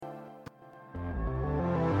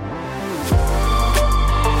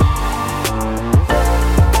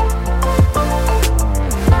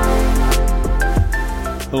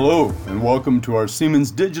Hello, and welcome to our Siemens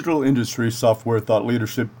Digital Industry Software Thought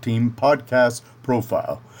Leadership Team podcast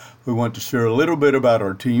profile. We want to share a little bit about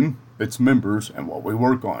our team, its members, and what we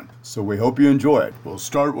work on. So we hope you enjoy it. We'll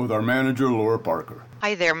start with our manager, Laura Parker.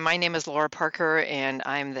 Hi there, my name is Laura Parker, and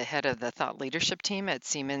I'm the head of the Thought Leadership Team at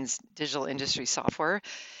Siemens Digital Industry Software.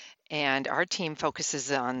 And our team focuses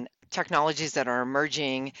on technologies that are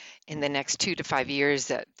emerging in the next 2 to 5 years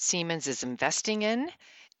that Siemens is investing in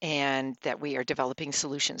and that we are developing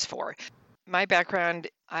solutions for. My background,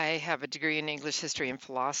 I have a degree in English history and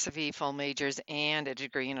philosophy, full majors, and a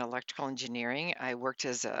degree in electrical engineering. I worked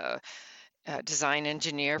as a design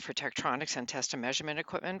engineer for Tektronix and test and measurement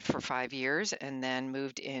equipment for 5 years, and then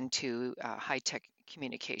moved into high-tech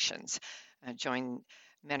communications. Joined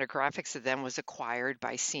Mentor Graphics, that then was acquired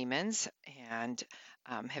by Siemens, and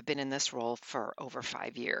have been in this role for over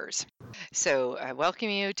 5 years. So I welcome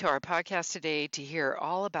you to our podcast today to hear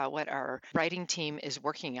all about what our writing team is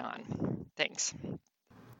working on. Thanks.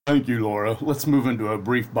 Thank you, Laura. Let's move into a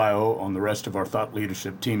brief bio on the rest of our thought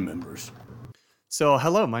leadership team members. So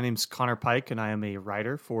hello, my name's Connor Pike, and I am a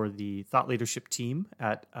writer for the Thought Leadership team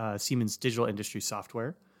at Siemens Digital Industry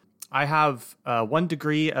Software. I have one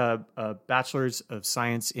degree, a Bachelor's of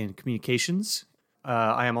Science in Communications.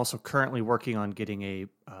 I am also currently working on getting a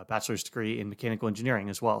bachelor's degree in mechanical engineering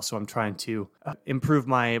as well. So I'm trying to improve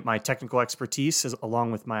my technical expertise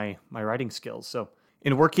along with my writing skills. So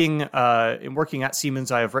in working at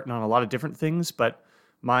Siemens, I have written on a lot of different things, but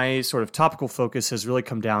my sort of topical focus has really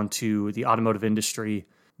come down to the automotive industry,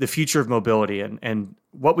 the future of mobility, and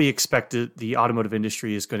what we expect the automotive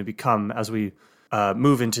industry is going to become as we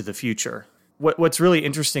move into the future. What's really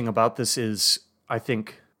interesting about this is, I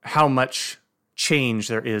think, how much change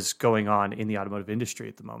there is going on in the automotive industry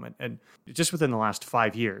at the moment. And just within the last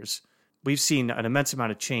 5 years, we've seen an immense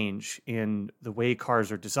amount of change in the way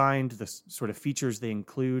cars are designed, the sort of features they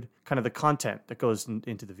include, kind of the content that goes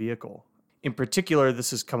into the vehicle. In particular, this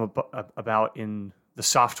has come about in the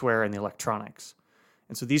software and the electronics.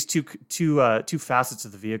 And so these two facets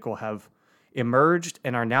of the vehicle have emerged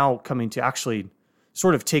and are now coming to actually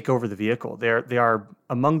sort of take over the vehicle. They are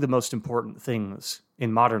among the most important things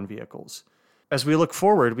in modern vehicles. As we look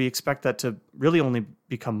forward, we expect that to really only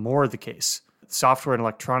become more the case. Software and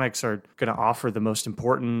electronics are going to offer the most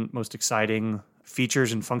important, most exciting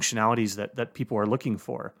features and functionalities that people are looking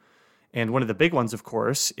for. And one of the big ones, of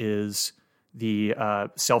course, is the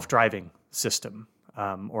self-driving system,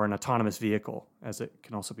 or an autonomous vehicle, as it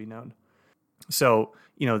can also be known. So,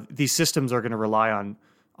 these systems are going to rely on,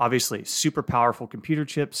 obviously, super powerful computer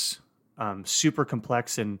chips, super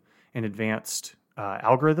complex and advanced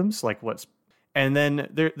algorithms, and then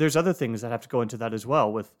there's other things that have to go into that as well,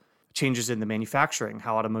 with changes in the manufacturing,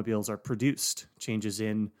 how automobiles are produced, changes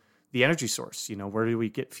in the energy source, where do we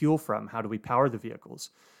get fuel from, how do we power the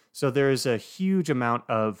vehicles? So there is a huge amount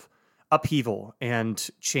of upheaval and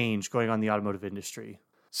change going on in the automotive industry.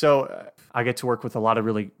 So I get to work with a lot of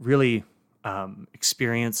really, really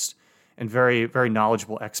experienced and very, very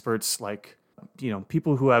knowledgeable experts, like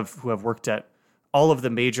people who have worked at all of the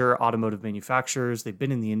major automotive manufacturers. They've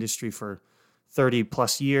been in the industry for 30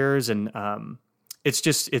 plus years, and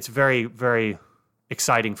it's very, very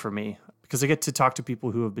exciting for me because I get to talk to people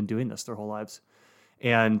who have been doing this their whole lives,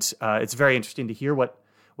 and it's very interesting to hear what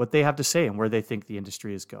they have to say and where they think the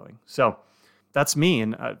industry is going. So that's me,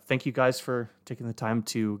 and thank you guys for taking the time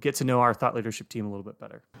to get to know our thought leadership team a little bit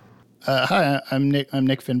better. Hi, I'm Nick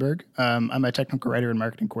Finberg. I'm a technical writer and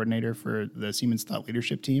marketing coordinator for the Siemens Thought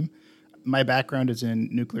Leadership Team. My background is in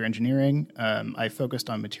nuclear engineering. I focused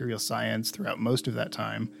on material science throughout most of that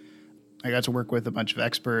time. I got to work with a bunch of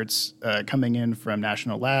experts coming in from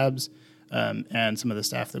national labs and some of the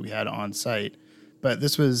staff that we had on site. But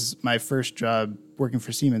this was my first job working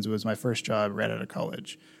for Siemens. It was my first job right out of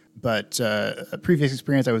college. But a previous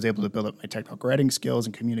experience, I was able to build up my technical writing skills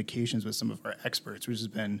and communications with some of our experts, which has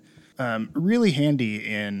been really handy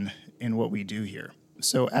in what we do here.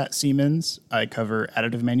 So at Siemens, I cover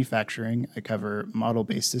additive manufacturing, I cover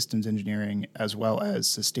model-based systems engineering, as well as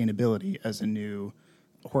sustainability as a new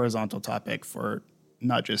horizontal topic for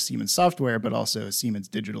not just Siemens Software, but also Siemens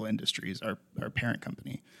Digital Industries, our parent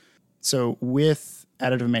company. So with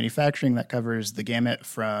additive manufacturing, that covers the gamut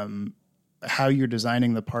from how you're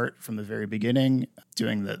designing the part from the very beginning,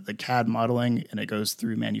 doing the CAD modeling, and it goes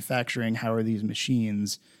through manufacturing. How are these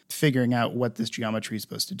machines figuring out what this geometry is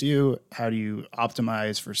supposed to do? How do you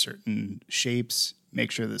optimize for certain shapes, make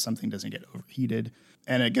sure that something doesn't get overheated?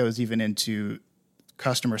 And it goes even into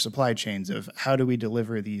customer supply chains of how do we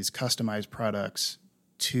deliver these customized products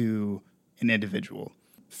to an individual.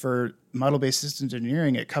 For model-based systems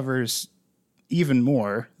engineering, it covers even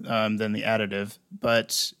more than the additive,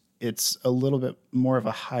 but it's a little bit more of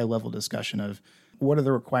a high-level discussion of what are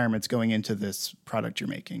the requirements going into this product you're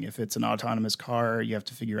making. If it's an autonomous car, you have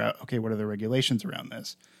to figure out, okay, what are the regulations around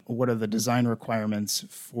this? What are the design requirements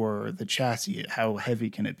for the chassis? How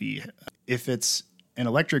heavy can it be? If it's an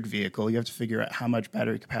electric vehicle, you have to figure out how much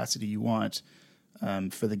battery capacity you want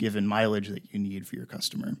for the given mileage that you need for your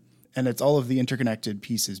customer. And it's all of the interconnected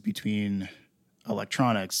pieces between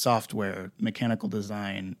electronics, software, mechanical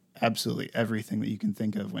design, absolutely everything that you can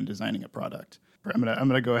think of when designing a product. I'm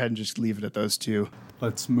gonna go ahead and just leave it at those two.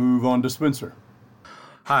 Let's move on to Spencer.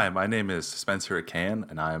 Hi, my name is Spencer Akan,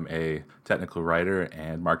 and I'm a technical writer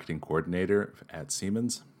and marketing coordinator at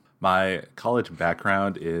Siemens. My college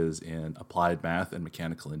background is in applied math and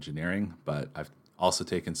mechanical engineering, but I've also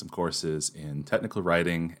taken some courses in technical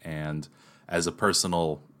writing, and as a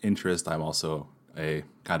personal interest, I'm also a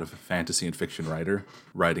kind of fantasy and fiction writer,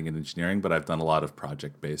 writing and engineering, but I've done a lot of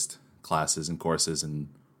project-based classes and courses and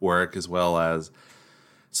work, as well as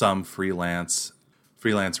some freelance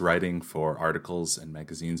writing for articles and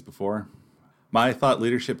magazines before. My thought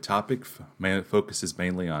leadership topic focuses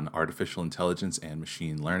mainly on artificial intelligence and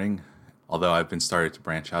machine learning, although I've been starting to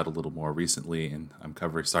branch out a little more recently, and I'm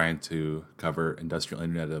starting to cover industrial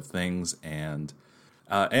Internet of Things, and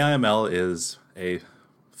AIML is a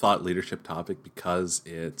thought leadership topic because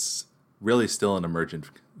it's really still an emergent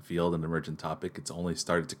field, an emergent topic. It's only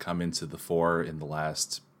started to come into the fore in the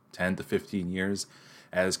last 10 to 15 years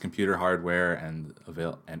as computer hardware and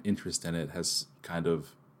interest in it has kind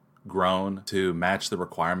of grown to match the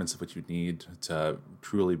requirements of what you need to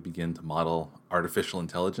truly begin to model artificial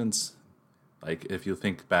intelligence. Like if you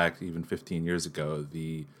think back even 15 years ago,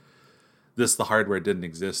 the hardware didn't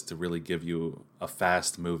exist to really give you a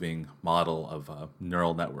fast-moving model of a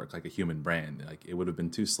neural network, like a human brain. Like it would have been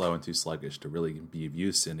too slow and too sluggish to really be of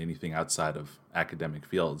use in anything outside of academic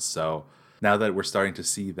fields. So now that we're starting to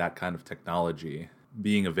see that kind of technology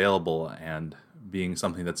being available and being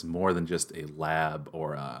something that's more than just a lab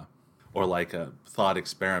or like a thought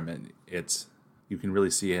experiment, you can really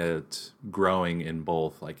see it growing in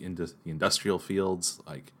both like in the industrial fields,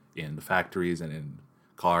 like in the factories and in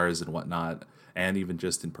cars and whatnot, and even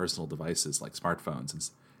just in personal devices like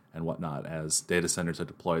smartphones and whatnot, as data centers are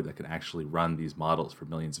deployed that can actually run these models for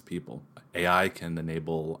millions of people. AI can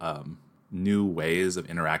enable new ways of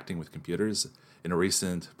interacting with computers. In a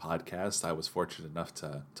recent podcast, I was fortunate enough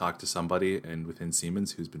to talk to somebody within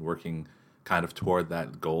Siemens who's been working kind of toward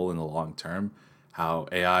that goal in the long term, how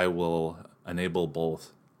AI will enable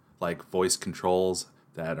both like voice controls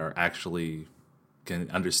that are actually can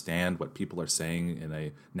understand what people are saying in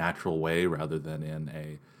a natural way rather than in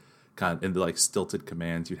the like stilted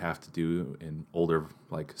commands you'd have to do in older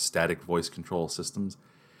like static voice control systems.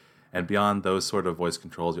 And beyond those sort of voice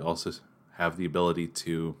controls, you also have the ability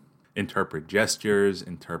to interpret gestures,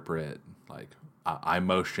 interpret like eye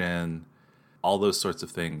motion, all those sorts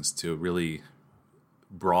of things to really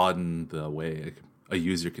broaden the way a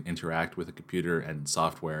user can interact with a computer and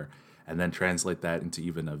software, and then translate that into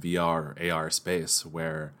even a VR or AR space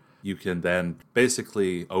where you can then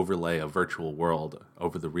basically overlay a virtual world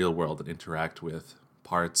over the real world and interact with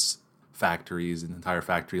parts, factories, and entire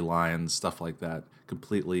factory lines, stuff like that,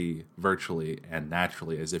 completely virtually and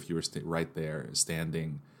naturally, as if you were right there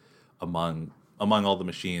standing among all the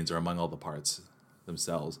machines or among all the parts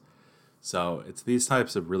themselves. So it's these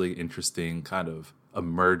types of really interesting kind of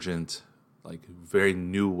emergent, like very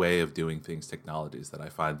new way of doing things, technologies that I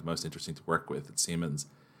find the most interesting to work with at Siemens.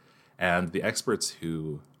 And the experts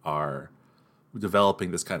who are developing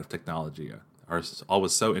this kind of technology are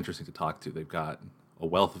always so interesting to talk to. They've got a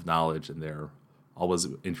wealth of knowledge and they're always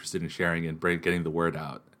interested in sharing and getting the word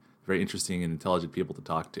out. Very interesting and intelligent people to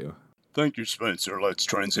talk to. Thank you, Spencer. Let's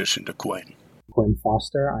transition to Quinn. Quinn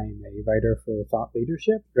Foster. I am a writer for Thought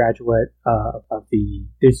Leadership, graduate of the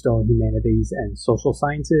Digital Humanities and Social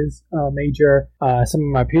Sciences major. Some of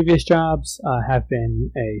my previous jobs have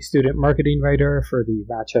been a student marketing writer for the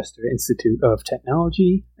Rochester Institute of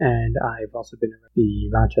Technology, and I've also been in the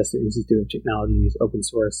Rochester Institute of Technology's Open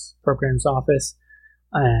Source Programs Office.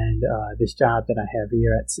 And this job that I have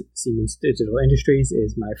here at Siemens Digital Industries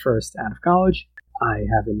is my first out of college. I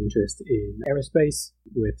have an interest in aerospace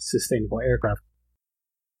with sustainable aircraft.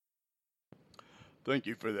 Thank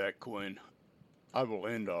you for that, Quinn. I will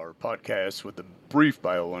end our podcast with a brief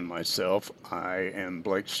bio on myself. I am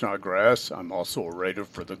Blake Snodgrass. I'm also a writer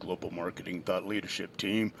for the Global Marketing Thought Leadership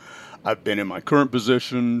team. I've been in my current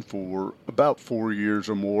position for about 4 years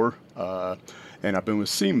or more. and I've been with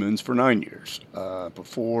Siemens for 9 years.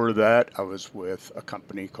 Before that, I was with a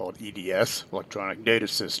company called EDS, Electronic Data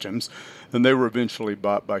Systems, and they were eventually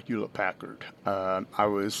bought by Hewlett-Packard. I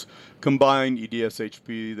was combined EDS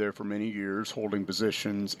HP there for many years, holding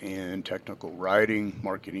positions in technical writing,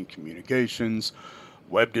 marketing communications,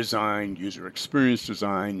 web design, user experience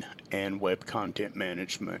design, and web content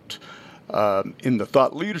management. In the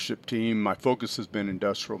thought leadership team, my focus has been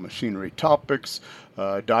industrial machinery topics,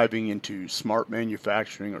 diving into smart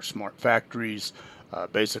manufacturing or smart factories,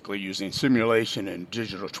 basically using simulation and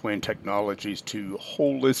digital twin technologies to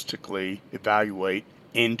holistically evaluate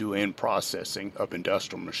end-to-end processing of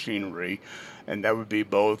industrial machinery, and that would be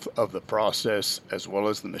both of the process as well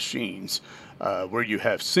as the machines, where you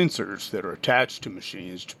have sensors that are attached to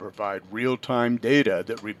machines to provide real-time data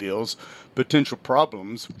that reveals potential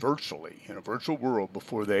problems virtually in a virtual world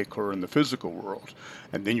before they occur in the physical world.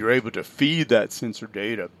 And then you're able to feed that sensor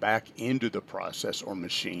data back into the process or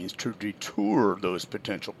machines to detour those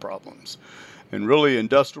potential problems. And really,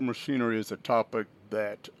 industrial machinery is a topic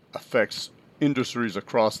that affects industries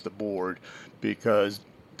across the board because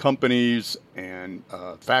companies and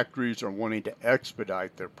factories are wanting to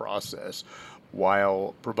expedite their process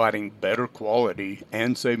while providing better quality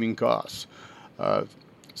and saving costs.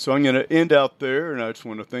 So I'm going to end out there, and I just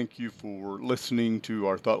want to thank you for listening to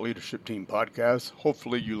our Thought Leadership Team podcast.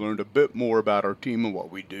 Hopefully you learned a bit more about our team and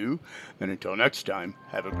what we do. And until next time,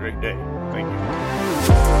 have a great day. Thank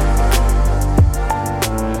you.